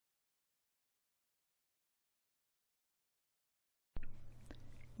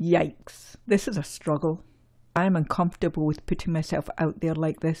Yikes, this is a struggle. I am uncomfortable with putting myself out there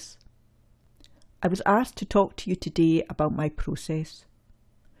like this. I was asked to talk to you today about my process.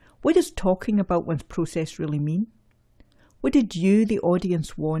 What does talking about one's process really mean? What did you, the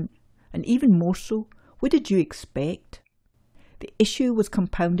audience, want? And even more so, what did you expect? The issue was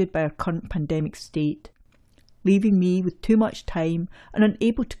compounded by our current pandemic state, leaving me with too much time and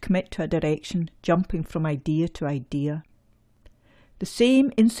unable to commit to a direction, jumping from idea to idea. The same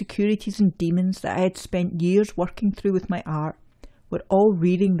insecurities and demons that I had spent years working through with my art were all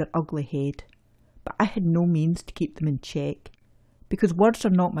rearing their ugly head, but I had no means to keep them in check, because words are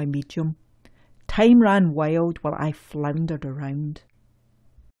not my medium. Time ran wild while I floundered around.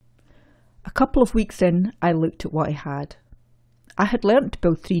 A couple of weeks in, I looked at what I had. I had learnt to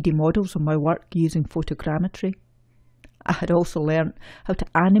build 3D models of my work using photogrammetry. I had also learnt how to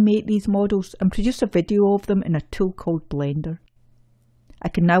animate these models and produce a video of them in a tool called Blender. I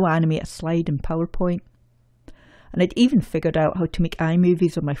can now animate a slide in PowerPoint. And I'd even figured out how to make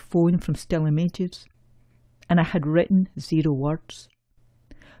iMovies on my phone from still images. And I had written 0 words.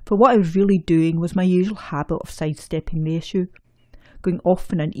 For what I was really doing was my usual habit of sidestepping the issue, going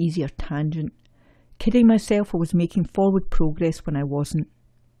off on an easier tangent, kidding myself I was making forward progress when I wasn't,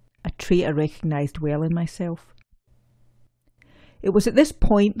 a trait I recognised well in myself. It was at this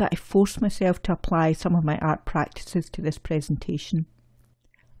point that I forced myself to apply some of my art practices to this presentation.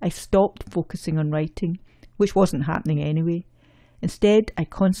 I stopped focusing on writing, which wasn't happening anyway. Instead, I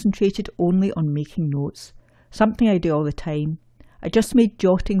concentrated only on making notes, something I do all the time. I just made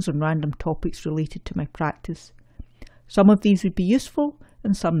jottings on random topics related to my practice. Some of these would be useful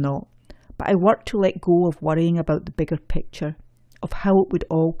and some not, but I worked to let go of worrying about the bigger picture, of how it would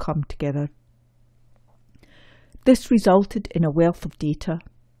all come together. This resulted in a wealth of data,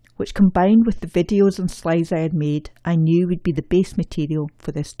 which combined with the videos and slides I had made, I knew would be the base material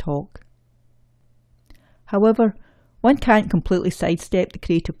for this talk. However, one can't completely sidestep the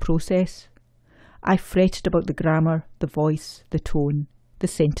creative process. I fretted about the grammar, the voice, the tone, the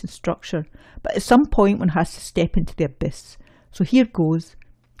sentence structure, but at some point one has to step into the abyss. So here goes,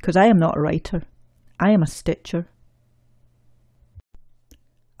 because I am not a writer, I am a stitcher.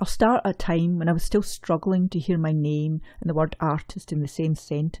 I'll start at a time when I was still struggling to hear my name and the word artist in the same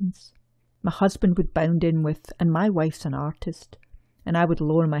sentence. My husband would bound in with, and my wife's an artist, and I would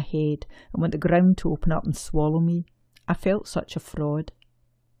lower my head and want the ground to open up and swallow me. I felt such a fraud.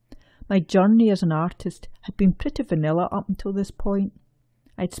 My journey as an artist had been pretty vanilla up until this point.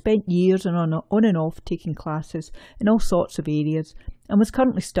 I'd spent years on and off taking classes in all sorts of areas and was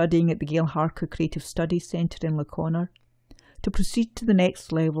currently studying at the Gail Harker Creative Studies Centre in Laconar. To proceed to the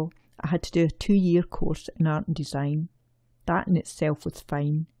next level, I had to do a 2-year course in art and design. That in itself was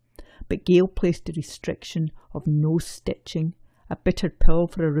fine, but Gail placed a restriction of no stitching, a bitter pill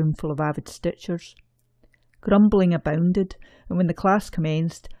for a room full of avid stitchers. Grumbling abounded, and when the class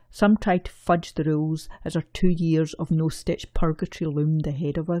commenced, some tried to fudge the rules as our 2 years of no-stitch purgatory loomed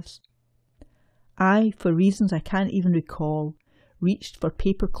ahead of us. I, for reasons I can't even recall, reached for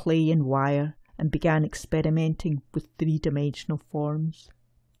paper, clay and wire and began experimenting with 3-dimensional forms.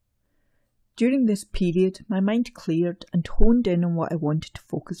 During this period, my mind cleared and honed in on what I wanted to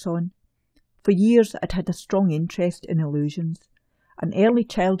focus on. For years, I'd had a strong interest in illusions. An early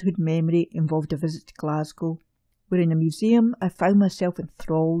childhood memory involved a visit to Glasgow, where in a museum I found myself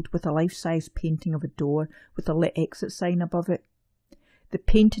enthralled with a life-size painting of a door with a lit exit sign above it. The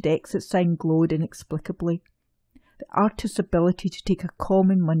painted exit sign glowed inexplicably. The artist's ability to take a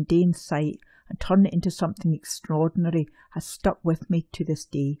common, mundane sight and turn it into something extraordinary has stuck with me to this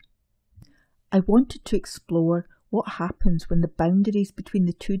day. I wanted to explore what happens when the boundaries between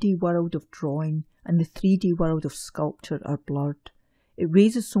the 2D world of drawing and the 3D world of sculpture are blurred. It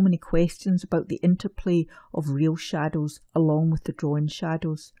raises so many questions about the interplay of real shadows along with the drawn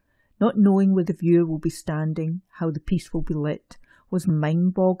shadows. Not knowing where the viewer will be standing, how the piece will be lit, was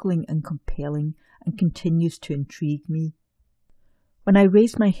mind-boggling and compelling and continues to intrigue me. When I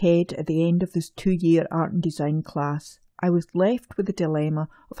raised my head at the end of this 2-year art and design class, I was left with the dilemma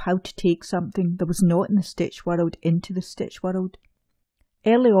of how to take something that was not in the stitch world into the stitch world.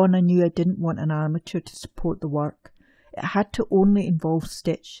 Early on I knew I didn't want an armature to support the work. It had to only involve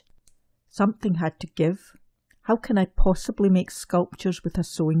stitch. Something had to give. How can I possibly make sculptures with a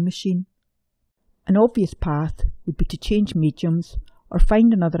sewing machine? An obvious path would be to change mediums or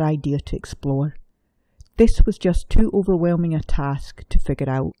find another idea to explore. This was just too overwhelming a task to figure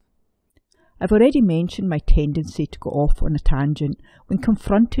out. I've already mentioned my tendency to go off on a tangent when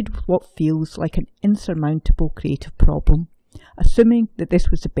confronted with what feels like an insurmountable creative problem, assuming that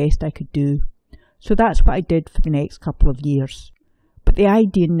this was the best I could do. So that's what I did for the next couple of years. but the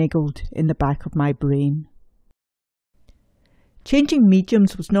idea niggled in the back of my brain. Changing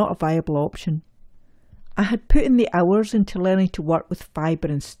mediums was not a viable option. I had put in the hours into learning to work with fibre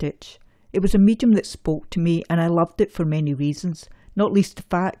and stitch. It was a medium that spoke to me, and I loved it for many reasons, not least the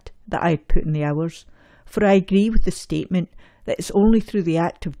fact that I had put in the hours. For I agree with the statement that it's only through the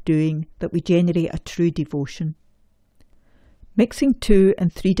act of doing that we generate a true devotion. Mixing 2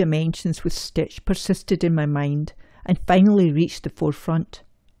 and 3 dimensions with stitch persisted in my mind and finally reached the forefront.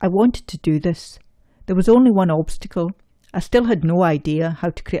 I wanted to do this. There was only one obstacle. I still had no idea how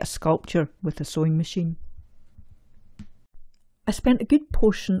to create a sculpture with a sewing machine. I spent a good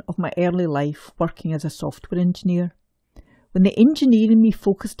portion of my early life working as a software engineer. When the engineer in me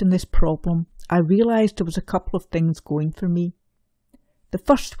focused on this problem, I realised there was a couple of things going for me. The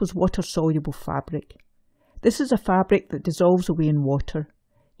first was water-soluble fabric. This is a fabric that dissolves away in water.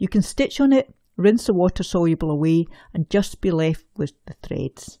 You can stitch on it, rinse the water-soluble away, and just be left with the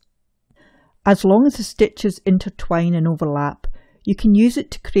threads. As long as the stitches intertwine and overlap, you can use it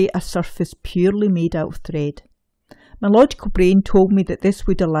to create a surface purely made out of thread. My logical brain told me that this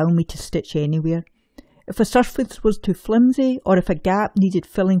would allow me to stitch anywhere. If a surface was too flimsy, or if a gap needed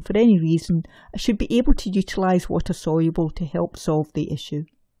filling for any reason, I should be able to utilise water-soluble to help solve the issue.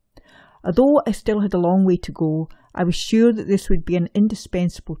 Although I still had a long way to go, I was sure that this would be an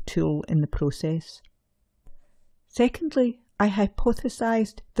indispensable tool in the process. Secondly, I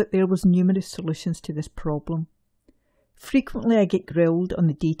hypothesised that there was numerous solutions to this problem. Frequently I get grilled on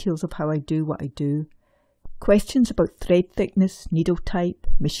the details of how I do what I do. Questions about thread thickness, needle type,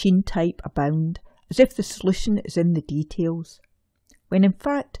 machine type abound, as if the solution is in the details. When in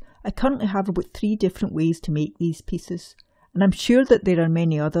fact, I currently have about 3 different ways to make these pieces, and I'm sure that there are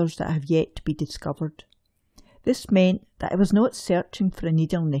many others that have yet to be discovered. This meant that I was not searching for a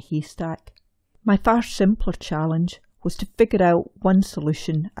needle in a haystack. My far simpler challenge was to figure out one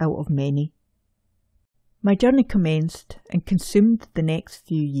solution out of many. My journey commenced and consumed the next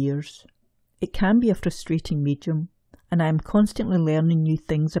few years. It can be a frustrating medium, and I am constantly learning new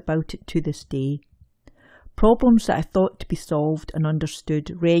things about it to this day. Problems that I thought to be solved and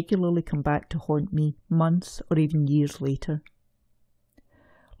understood regularly come back to haunt me months or even years later.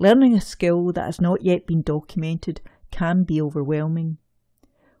 Learning a skill that has not yet been documented can be overwhelming.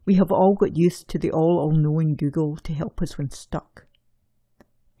 We have all got used to the all-knowing Google to help us when stuck.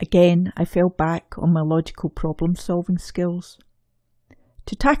 Again, I fell back on my logical problem-solving skills.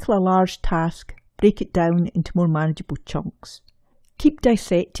 To tackle a large task, break it down into more manageable chunks. Keep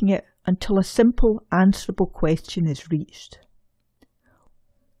dissecting it until a simple, answerable question is reached.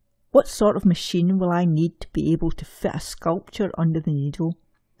 What sort of machine will I need to be able to fit a sculpture under the needle?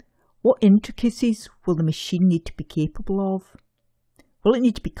 What intricacies will the machine need to be capable of? Will it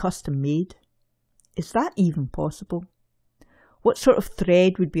need to be custom made? Is that even possible? What sort of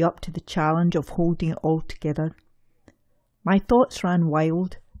thread would be up to the challenge of holding it all together? My thoughts ran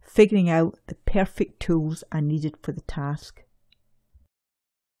wild, figuring out the perfect tools I needed for the task.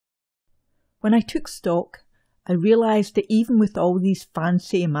 When I took stock, I realised that even with all these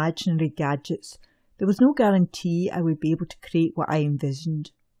fancy imaginary gadgets, there was no guarantee I would be able to create what I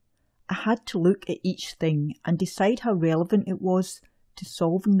envisioned. I had to look at each thing and decide how relevant it was to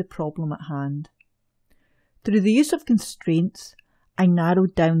solving the problem at hand. Through the use of constraints, I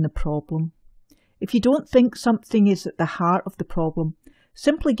narrowed down the problem. If you don't think something is at the heart of the problem,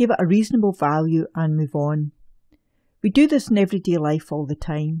 simply give it a reasonable value and move on. We do this in everyday life all the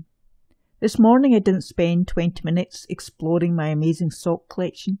time. This morning I didn't spend 20 minutes exploring my amazing sock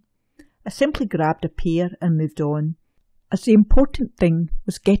collection. I simply grabbed a pair and moved on, as the important thing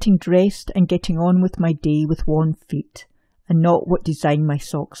was getting dressed and getting on with my day with warm feet, and not what design my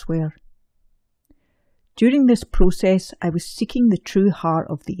socks were. During this process, I was seeking the true heart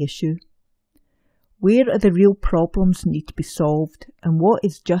of the issue. Where are the real problems that need to be solved, and what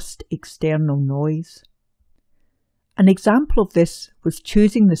is just external noise? An example of this was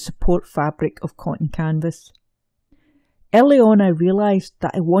choosing the support fabric of cotton canvas. Early on I realised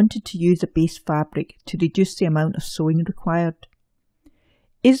that I wanted to use a base fabric to reduce the amount of sewing required.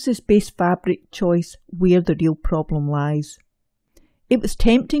 Is this base fabric choice where the real problem lies? It was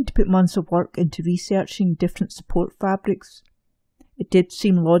tempting to put months of work into researching different support fabrics. It did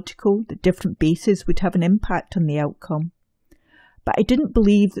seem logical that different bases would have an impact on the outcome. But I didn't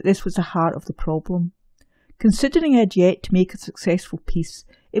believe that this was the heart of the problem. Considering I had yet to make a successful piece,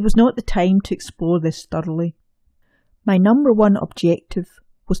 it was not the time to explore this thoroughly. My number one objective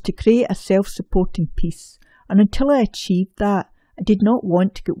was to create a self-supporting piece, and until I achieved that, I did not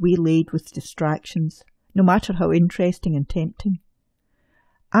want to get waylaid with distractions, no matter how interesting and tempting.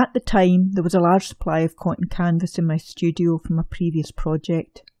 At the time, there was a large supply of cotton canvas in my studio from a previous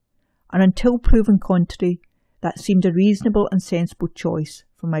project, and until proven contrary, that seemed a reasonable and sensible choice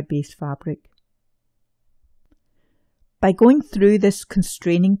for my base fabric. By going through this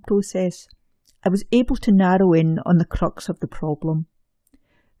constraining process, I was able to narrow in on the crux of the problem.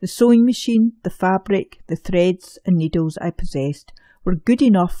 The sewing machine, the fabric, the threads and needles I possessed were good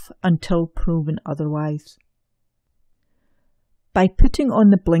enough until proven otherwise. By putting on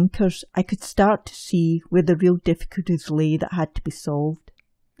the blinkers, I could start to see where the real difficulties lay that had to be solved.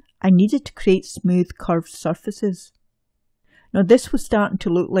 I needed to create smooth, curved surfaces. Now this was starting to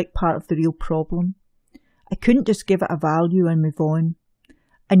look like part of the real problem. I couldn't just give it a value and move on.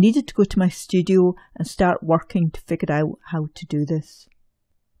 I needed to go to my studio and start working to figure out how to do this.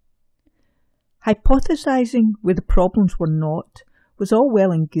 Hypothesizing where the problems were not was all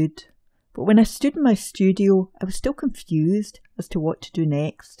well and good, but when I stood in my studio, I was still confused as to what to do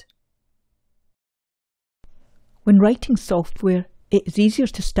next. When writing software, it is easier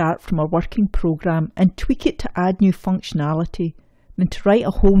to start from a working program and tweak it to add new functionality than to write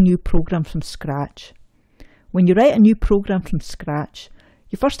a whole new program from scratch. When you write a new program from scratch,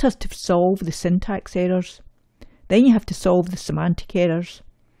 you first have to solve the syntax errors, then you have to solve the semantic errors,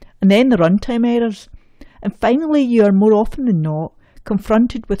 and then the runtime errors, and finally you are more often than not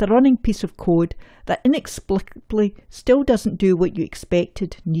confronted with a running piece of code that inexplicably still doesn't do what you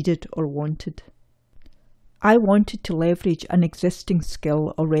expected, needed or wanted. I wanted to leverage an existing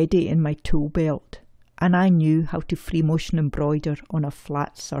skill already in my tool belt, and I knew how to free motion embroider on a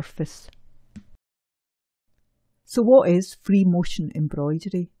flat surface. So what is free motion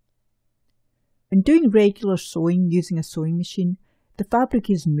embroidery? When doing regular sewing using a sewing machine, the fabric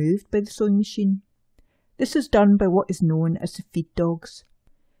is moved by the sewing machine. This is done by what is known as the feed dogs.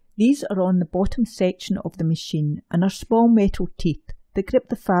 These are on the bottom section of the machine and are small metal teeth that grip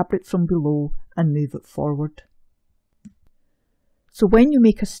the fabric from below and move it forward. So when you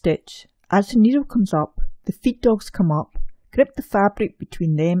make a stitch, as the needle comes up, the feed dogs come up, grip the fabric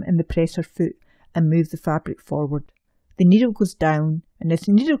between them and the presser foot and move the fabric forward. The needle goes down, and as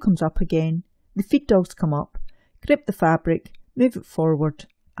the needle comes up again, the feed dogs come up, grip the fabric, move it forward,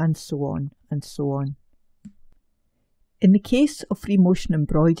 and so on and so on. In the case of free motion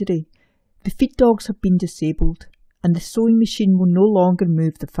embroidery, the feed dogs have been disabled and the sewing machine will no longer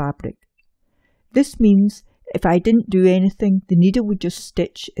move the fabric. This means if I didn't do anything, the needle would just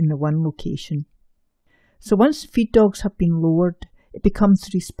stitch in the one location. So once the feed dogs have been lowered, it becomes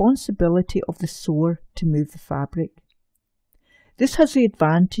the responsibility of the sewer to move the fabric. This has the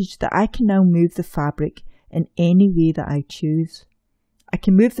advantage that I can now move the fabric in any way that I choose. I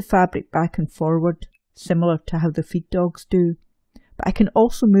can move the fabric back and forward, similar to how the feed dogs do, but I can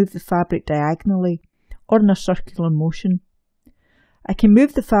also move the fabric diagonally or in a circular motion. I can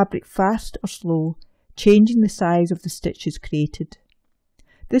move the fabric fast or slow, changing the size of the stitches created.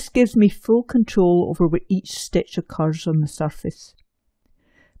 This gives me full control over where each stitch occurs on the surface.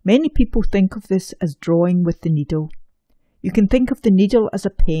 Many people think of this as drawing with the needle. You can think of the needle as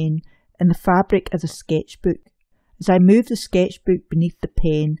a pen and the fabric as a sketchbook. As I move the sketchbook beneath the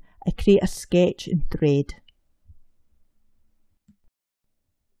pen, I create a sketch in thread.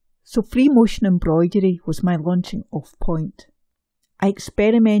 So free motion embroidery was my launching off point. I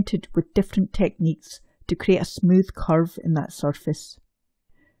experimented with different techniques to create a smooth curve in that surface.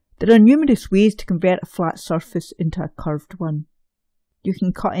 There are numerous ways to convert a flat surface into a curved one. You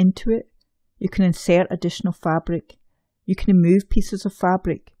can cut into it, you can insert additional fabric, you can move pieces of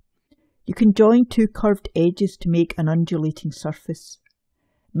fabric, you can join two curved edges to make an undulating surface.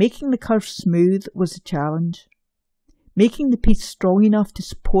 Making the curve smooth was a challenge. Making the piece strong enough to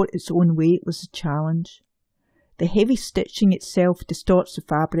support its own weight was a challenge. The heavy stitching itself distorts the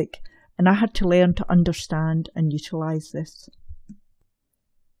fabric, and I had to learn to understand and utilise this.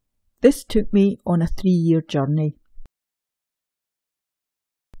 This took me on a 3-year journey.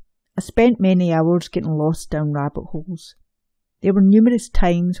 I spent many hours getting lost down rabbit holes. There were numerous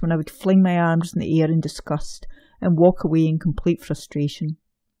times when I would fling my arms in the air in disgust and walk away in complete frustration.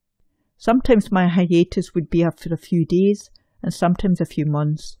 Sometimes my hiatus would be for a few days and sometimes a few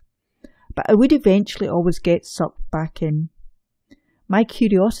months, but I would eventually always get sucked back in. My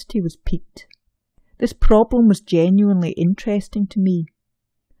curiosity was piqued. This problem was genuinely interesting to me.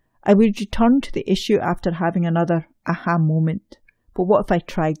 I would return to the issue after having another aha moment. But what if I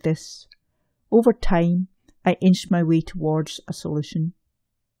tried this? Over time, I inched my way towards a solution.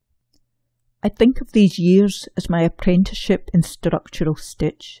 I think of these years as my apprenticeship in structural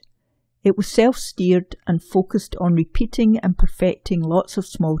stitch. It was self-steered and focused on repeating and perfecting lots of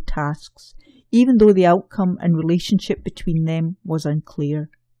small tasks, even though the outcome and relationship between them was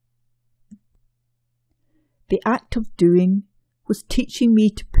unclear. The act of doing was teaching me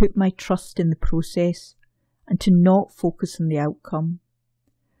to put my trust in the process and to not focus on the outcome.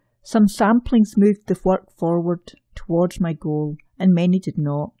 Some samplings moved the work forward towards my goal, and many did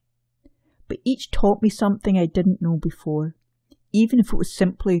not. But each taught me something I didn't know before, even if it was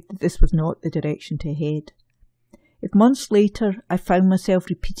simply that this was not the direction to head. If months later I found myself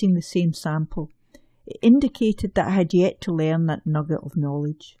repeating the same sample, it indicated that I had yet to learn that nugget of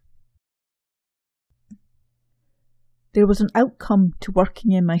knowledge. There was an outcome to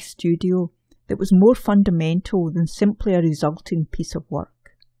working in my studio that was more fundamental than simply a resulting piece of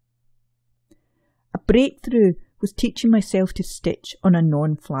work. A breakthrough was teaching myself to stitch on a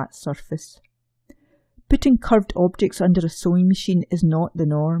non-flat surface. Putting curved objects under a sewing machine is not the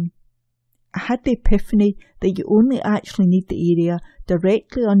norm. I had the epiphany that you only actually need the area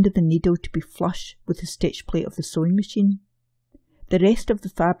directly under the needle to be flush with the stitch plate of the sewing machine. The rest of the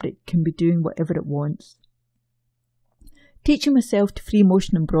fabric can be doing whatever it wants. Teaching myself to free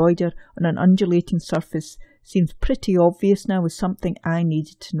motion embroider on an undulating surface seems pretty obvious now as something I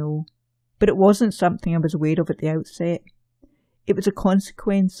needed to know, but it wasn't something I was aware of at the outset. It was a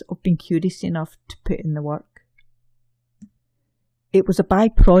consequence of being curious enough to put in the work. It was a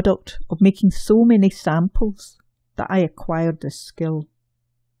byproduct of making so many samples that I acquired this skill.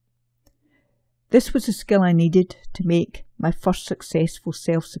 This was the skill I needed to make my first successful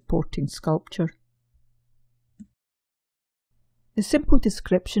self-supporting sculpture. The simple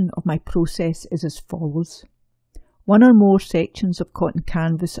description of my process is as follows. One or more sections of cotton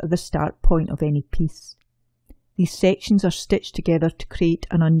canvas are the start point of any piece. These sections are stitched together to create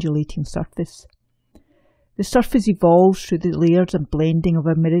an undulating surface. The surface evolves through the layers and blending of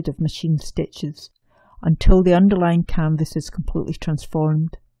a myriad of machine stitches until the underlying canvas is completely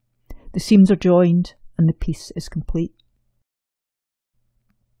transformed. The seams are joined and the piece is complete.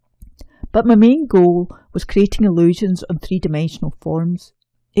 But my main goal was creating illusions on three-dimensional forms.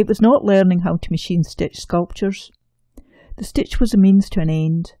 It was not learning how to machine stitch sculptures. The stitch was a means to an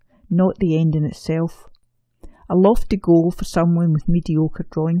end, not the end in itself. A lofty goal for someone with mediocre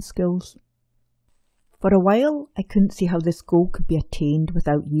drawing skills. For a while, I couldn't see how this goal could be attained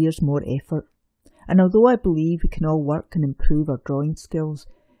without years more effort. And although I believe we can all work and improve our drawing skills,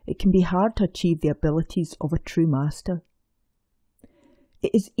 it can be hard to achieve the abilities of a true master.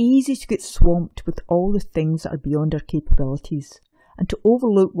 It is easy to get swamped with all the things that are beyond our capabilities, and to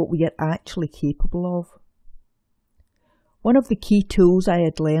overlook what we are actually capable of. One of the key tools I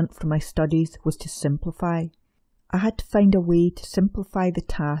had learnt from my studies was to simplify. I had to find a way to simplify the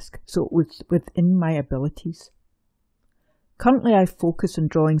task so it was within my abilities. Currently I focus on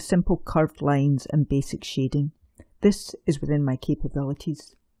drawing simple curved lines and basic shading. This is within my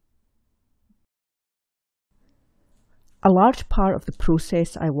capabilities. A large part of the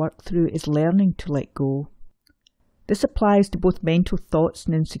process I work through is learning to let go. This applies to both mental thoughts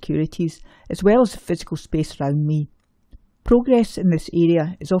and insecurities, as well as the physical space around me. Progress in this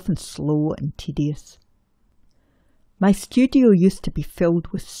area is often slow and tedious. My studio used to be filled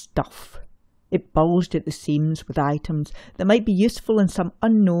with stuff. It bulged at the seams with items that might be useful in some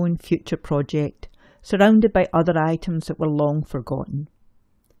unknown future project, surrounded by other items that were long forgotten.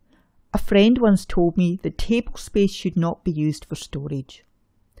 A friend once told me that table space should not be used for storage.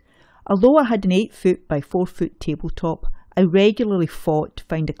 Although I had an 8-foot by 4-foot tabletop, I regularly fought to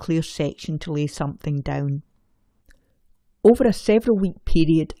find a clear section to lay something down. Over a several-week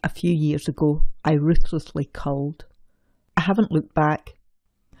period a few years ago, I ruthlessly culled. I haven't looked back.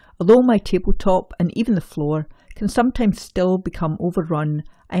 Although my tabletop and even the floor can sometimes still become overrun,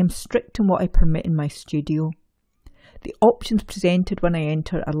 I am strict in what I permit in my studio. The options presented when I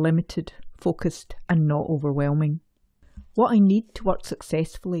enter are limited, focused, and not overwhelming. What I need to work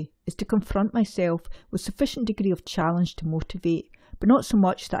successfully is to confront myself with sufficient degree of challenge to motivate, but not so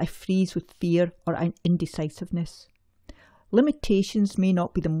much that I freeze with fear or indecisiveness. Limitations may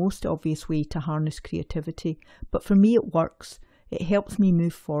not be the most obvious way to harness creativity, but for me it works. It helps me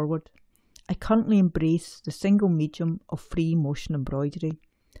move forward. I currently embrace the single medium of free motion embroidery.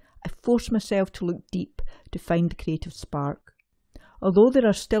 I force myself to look deep to find the creative spark. Although there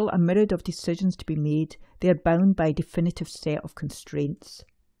are still a myriad of decisions to be made, they are bound by a definitive set of constraints.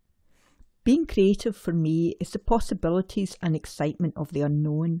 Being creative for me is the possibilities and excitement of the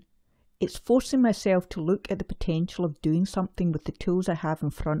unknown. It's forcing myself to look at the potential of doing something with the tools I have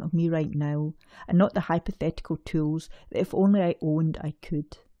in front of me right now, and not the hypothetical tools that if only I owned I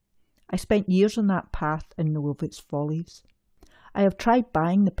could. I spent years on that path and know of its follies. I have tried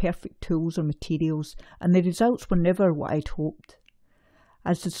buying the perfect tools or materials, and the results were never what I'd hoped,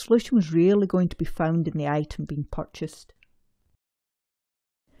 as the solution was rarely going to be found in the item being purchased.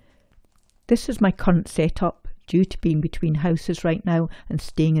 This is my current setup. due to being between houses right now and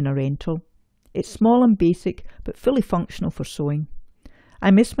staying in a rental. It's small and basic, but fully functional for sewing.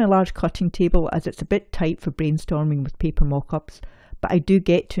 I miss my large cutting table as it's a bit tight for brainstorming with paper mock-ups, but I do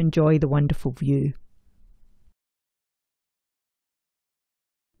get to enjoy the wonderful view.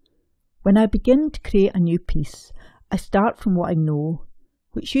 When I begin to create a new piece, I start from what I know,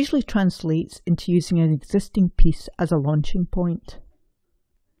 which usually translates into using an existing piece as a launching point.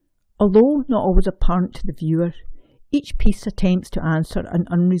 Although not always apparent to the viewer, each piece attempts to answer an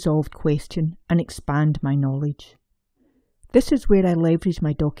unresolved question and expand my knowledge. This is where I leverage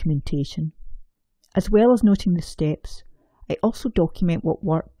my documentation. As well as noting the steps, I also document what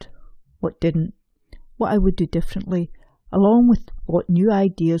worked, what didn't, what I would do differently, along with what new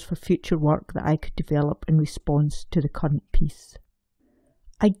ideas for future work that I could develop in response to the current piece.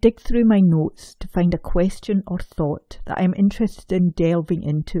 I dig through my notes to find a question or thought that I am interested in delving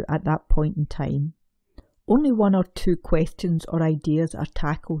into at that point in time. Only 1 or 2 questions or ideas are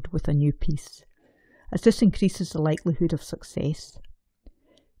tackled with a new piece, as this increases the likelihood of success.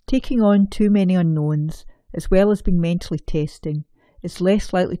 Taking on too many unknowns, as well as being mentally testing, is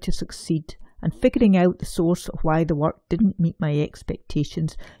less likely to succeed, and figuring out the source of why the work didn't meet my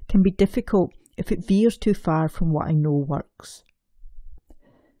expectations can be difficult if it veers too far from what I know works.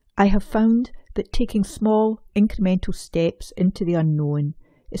 I have found that taking small, incremental steps into the unknown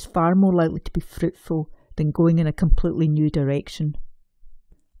is far more likely to be fruitful than going in a completely new direction.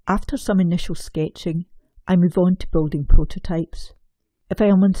 After some initial sketching, I move on to building prototypes. If I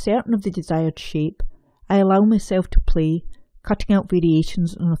am uncertain of the desired shape, I allow myself to play, cutting out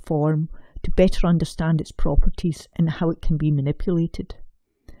variations on a form to better understand its properties and how it can be manipulated.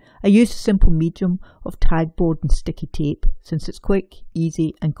 I use a simple medium of tagboard and sticky tape since it's quick,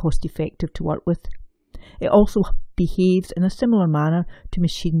 easy and cost-effective to work with. It also behaves in a similar manner to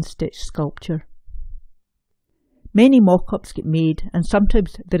machine-stitch sculpture. Many mock-ups get made and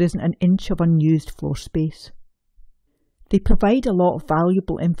sometimes there isn't an inch of unused floor space. They provide a lot of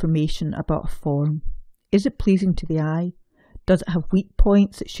valuable information about a form. Is it pleasing to the eye? Does it have weak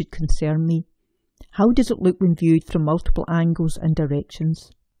points that should concern me? How does it look when viewed from multiple angles and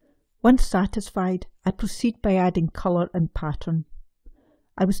directions? Once satisfied, I proceed by adding colour and pattern.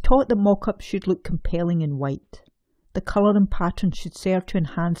 I was taught that mock-ups should look compelling in white. The colour and pattern should serve to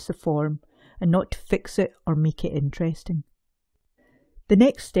enhance the form and not to fix it or make it interesting. The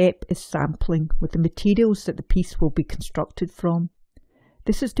next step is sampling with the materials that the piece will be constructed from.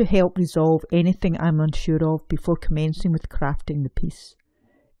 This is to help resolve anything I'm unsure of before commencing with crafting the piece.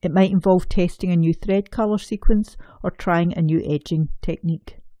 It might involve testing a new thread colour sequence or trying a new edging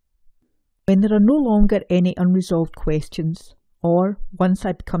technique. When there are no longer any unresolved questions, or once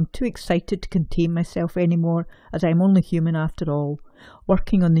I become too excited to contain myself anymore, as I am only human after all,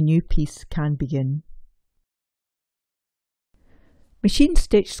 working on the new piece can begin. Machine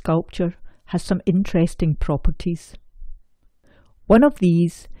stitch sculpture has some interesting properties. One of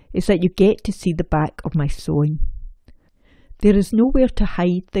these is that you get to see the back of my sewing. There is nowhere to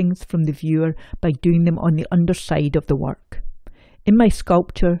hide things from the viewer by doing them on the underside of the work. In my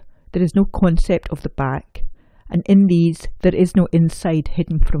sculpture, there is no concept of the back, and in these there is no inside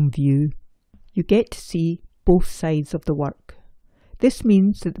hidden from view. You get to see both sides of the work. This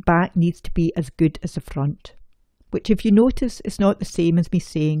means that the back needs to be as good as the front, which if you notice is not the same as me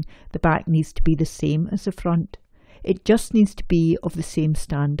saying the back needs to be the same as the front. It just needs to be of the same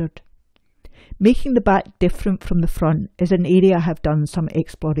standard. Making the back different from the front is an area I have done some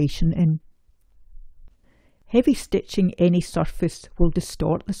exploration in. Heavy stitching any surface will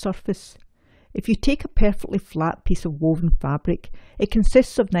distort the surface. If you take a perfectly flat piece of woven fabric, it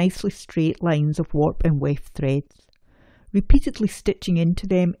consists of nicely straight lines of warp and weft threads. Repeatedly stitching into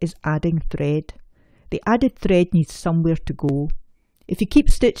them is adding thread. The added thread needs somewhere to go. If you keep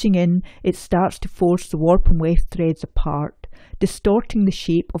stitching in, it starts to force the warp and weft threads apart, distorting the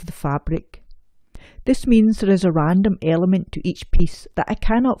shape of the fabric. This means there is a random element to each piece that I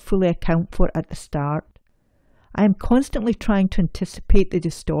cannot fully account for at the start. I am constantly trying to anticipate the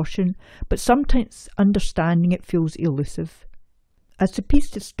distortion, but sometimes understanding it feels elusive. As the piece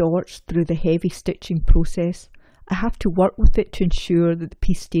distorts through the heavy stitching process, I have to work with it to ensure that the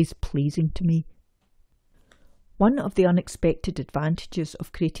piece stays pleasing to me. One of the unexpected advantages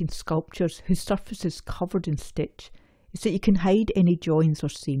of creating sculptures whose surface is covered in stitch is that you can hide any joins or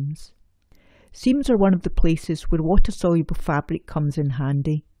seams. Seams are one of the places where water-soluble fabric comes in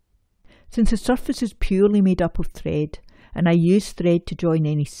handy. Since the surface is purely made up of thread, and I use thread to join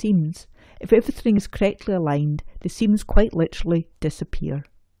any seams, if everything is correctly aligned, the seams quite literally disappear.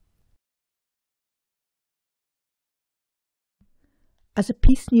 As a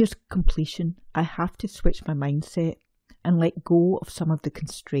piece nears completion, I have to switch my mindset and let go of some of the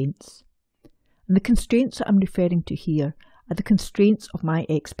constraints. And the constraints that I'm referring to here are the constraints of my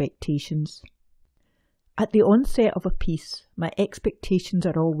expectations. At the onset of a piece, my expectations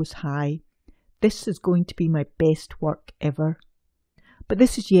are always high. This is going to be my best work ever. But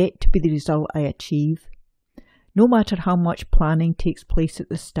this is yet to be the result I achieve. No matter how much planning takes place at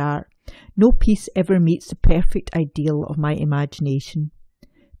the start, no piece ever meets the perfect ideal of my imagination.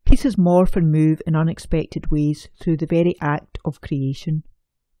 Pieces morph and move in unexpected ways through the very act of creation.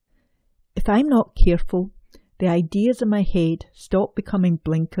 If I'm not careful, the ideas in my head stop becoming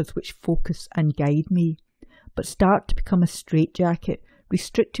blinkers which focus and guide me, but start to become a straitjacket,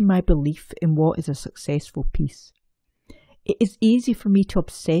 restricting my belief in what is a successful piece. It is easy for me to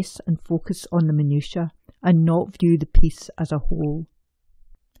obsess and focus on the minutiae and not view the piece as a whole.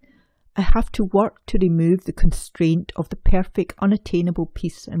 I have to work to remove the constraint of the perfect, unattainable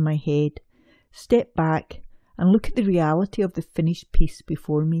piece in my head, step back and look at the reality of the finished piece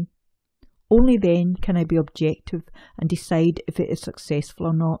before me. Only then can I be objective and decide if it is successful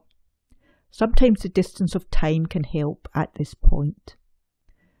or not. Sometimes the distance of time can help at this point.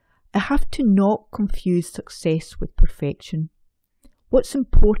 I have to not confuse success with perfection. What's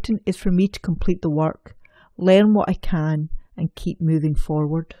important is for me to complete the work, learn what I can, and keep moving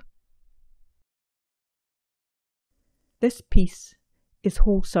forward. This piece is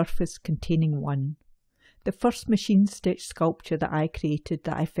Whole Surface Containing One, the first machine stitch sculpture that I created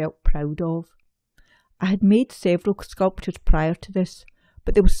that I felt proud of. I had made several sculptures prior to this,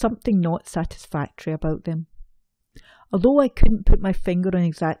 but there was something not satisfactory about them. Although I couldn't put my finger on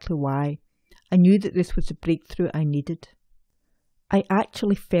exactly why, I knew that this was the breakthrough I needed. I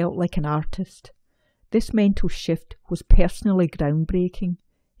actually felt like an artist. This mental shift was personally groundbreaking.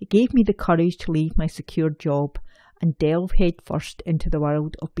 It gave me the courage to leave my secure job and delve headfirst into the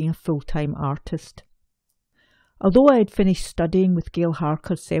world of being a full-time artist. Although I had finished studying with Gail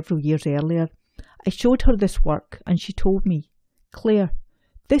Harker several years earlier, I showed her this work and she told me, "Claire,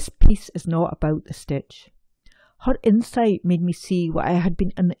 this piece is not about the stitch." Her insight made me see what I had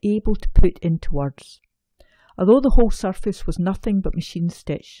been unable to put into words. Although the whole surface was nothing but machine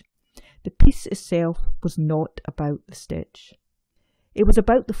stitch, the piece itself was not about the stitch. It was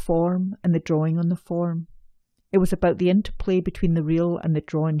about the form and the drawing on the form. It was about the interplay between the real and the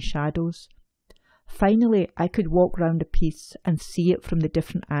drawn shadows. Finally, I could walk round a piece and see it from the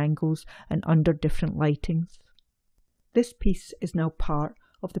different angles and under different lightings. This piece is now part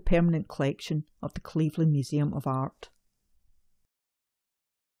of the permanent collection of the Cleveland Museum of Art.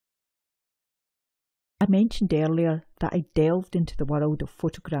 I mentioned earlier that I delved into the world of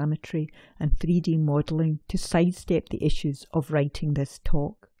photogrammetry and 3D modelling to sidestep the issues of writing this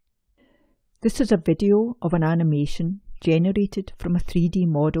talk. This is a video of an animation generated from a 3D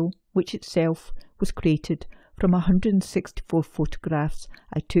model which itself was created from 164 photographs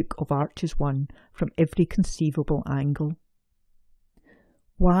I took of Arches 1 from every conceivable angle.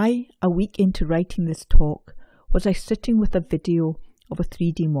 Why, a week into writing this talk, was I sitting with a video of a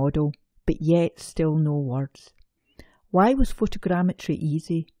 3D model but yet still no words? Why was photogrammetry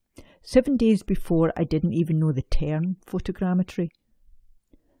easy? 7 days before I didn't even know the term photogrammetry.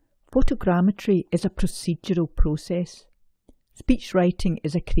 Photogrammetry is a procedural process. Speech writing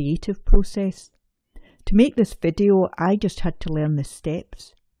is a creative process. To make this video, I just had to learn the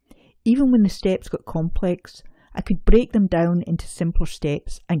steps. Even when the steps got complex, I could break them down into simpler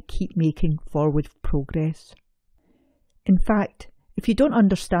steps and keep making forward progress. In fact, if you don't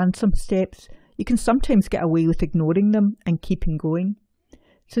understand some steps, you can sometimes get away with ignoring them and keeping going.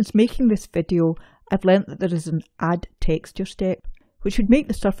 Since making this video, I've learnt that there is an add texture step, which would make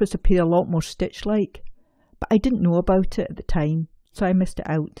the surface appear a lot more stitch-like, but I didn't know about it at the time, so I missed it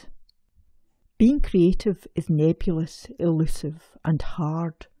out. Being creative is nebulous, elusive and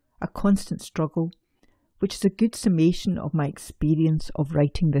hard, a constant struggle, which is a good summation of my experience of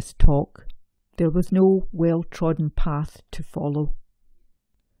writing this talk. There was no well-trodden path to follow.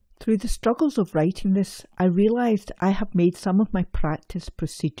 Through the struggles of writing this, I realised I have made some of my practice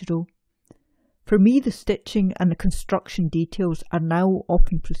procedural. For me, the stitching and the construction details are now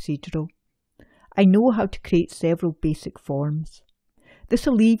often procedural. I know how to create several basic forms. This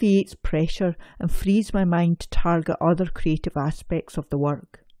alleviates pressure and frees my mind to target other creative aspects of the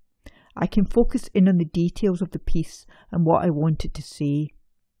work. I can focus in on the details of the piece and what I want it to say.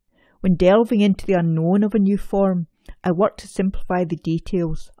 When delving into the unknown of a new form, I work to simplify the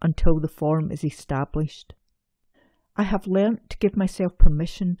details until the form is established. I have learnt to give myself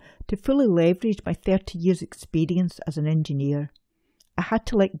permission to fully leverage my 30 years' experience as an engineer. I had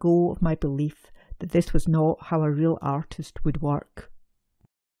to let go of my belief that this was not how a real artist would work.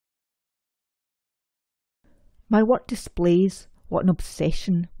 My work displays what an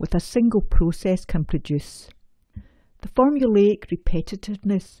obsession with a single process can produce. The formulaic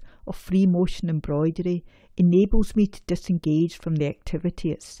repetitiveness of free motion embroidery enables me to disengage from the activity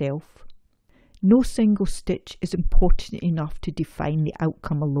itself. No single stitch is important enough to define the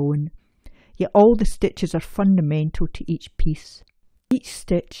outcome alone, yet all the stitches are fundamental to each piece. Each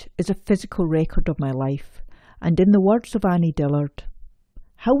stitch is a physical record of my life, and in the words of Annie Dillard,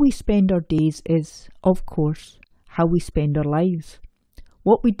 how we spend our days is, of course, how we spend our lives.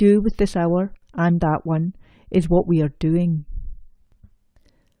 What we do with this hour and that one is what we are doing.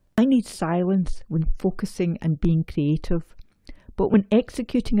 I need silence when focusing and being creative, but when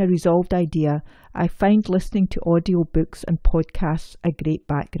executing a resolved idea, I find listening to audiobooks and podcasts a great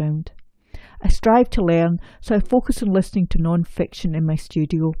background. I strive to learn, so I focus on listening to non-fiction in my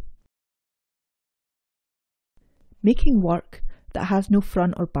studio. Making work that has no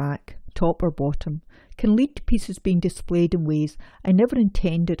front or back, top or bottom, can lead to pieces being displayed in ways I never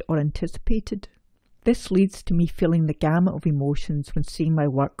intended or anticipated. This leads to me feeling the gamut of emotions when seeing my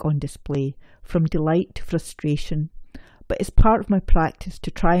work on display, from delight to frustration, but it's part of my practice to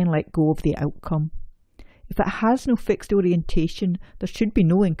try and let go of the outcome. If it has no fixed orientation, there should be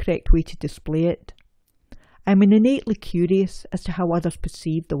no incorrect way to display it. I'm innately curious as to how others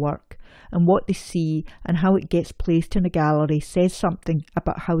perceive the work, and what they see and how it gets placed in a gallery says something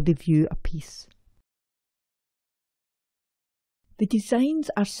about how they view a piece. The designs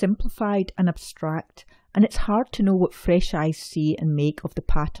are simplified and abstract, and it's hard to know what fresh eyes see and make of the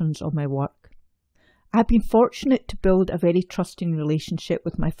patterns of my work. I've been fortunate to build a very trusting relationship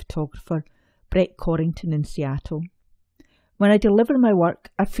with my photographer, Brett Corrington in Seattle. When I deliver my work,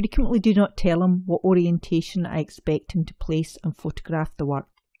 I frequently do not tell him what orientation I expect him to place and photograph the work.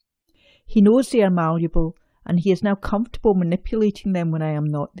 He knows they are malleable, and he is now comfortable manipulating them when I am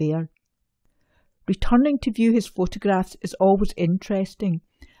not there. Returning to view his photographs is always interesting,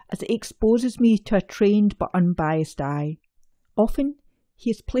 as it exposes me to a trained but unbiased eye. Often,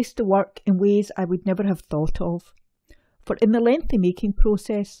 he has placed the work in ways I would never have thought of, for in the lengthy making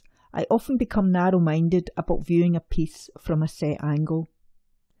process, I often become narrow-minded about viewing a piece from a set angle.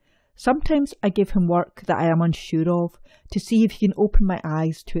 Sometimes I give him work that I am unsure of, to see if he can open my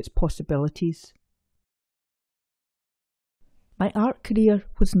eyes to its possibilities. My art career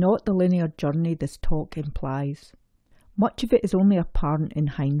was not the linear journey this talk implies. Much of it is only apparent in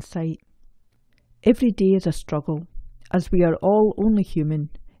hindsight. Every day is a struggle, as we are all only human,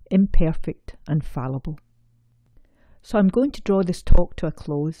 imperfect and fallible. So I'm going to draw this talk to a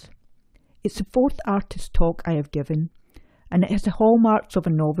close. It's the fourth artist talk I have given, and it has the hallmarks of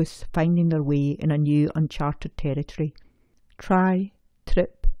a novice finding their way in a new uncharted territory. Try,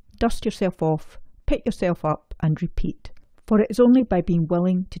 trip, dust yourself off, pick yourself up and repeat. For it is only by being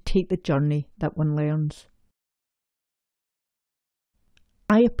willing to take the journey that one learns.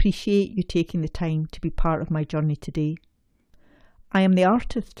 I appreciate you taking the time to be part of my journey today. I am the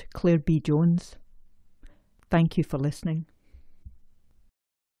artist, Claire B. Jones. Thank you for listening.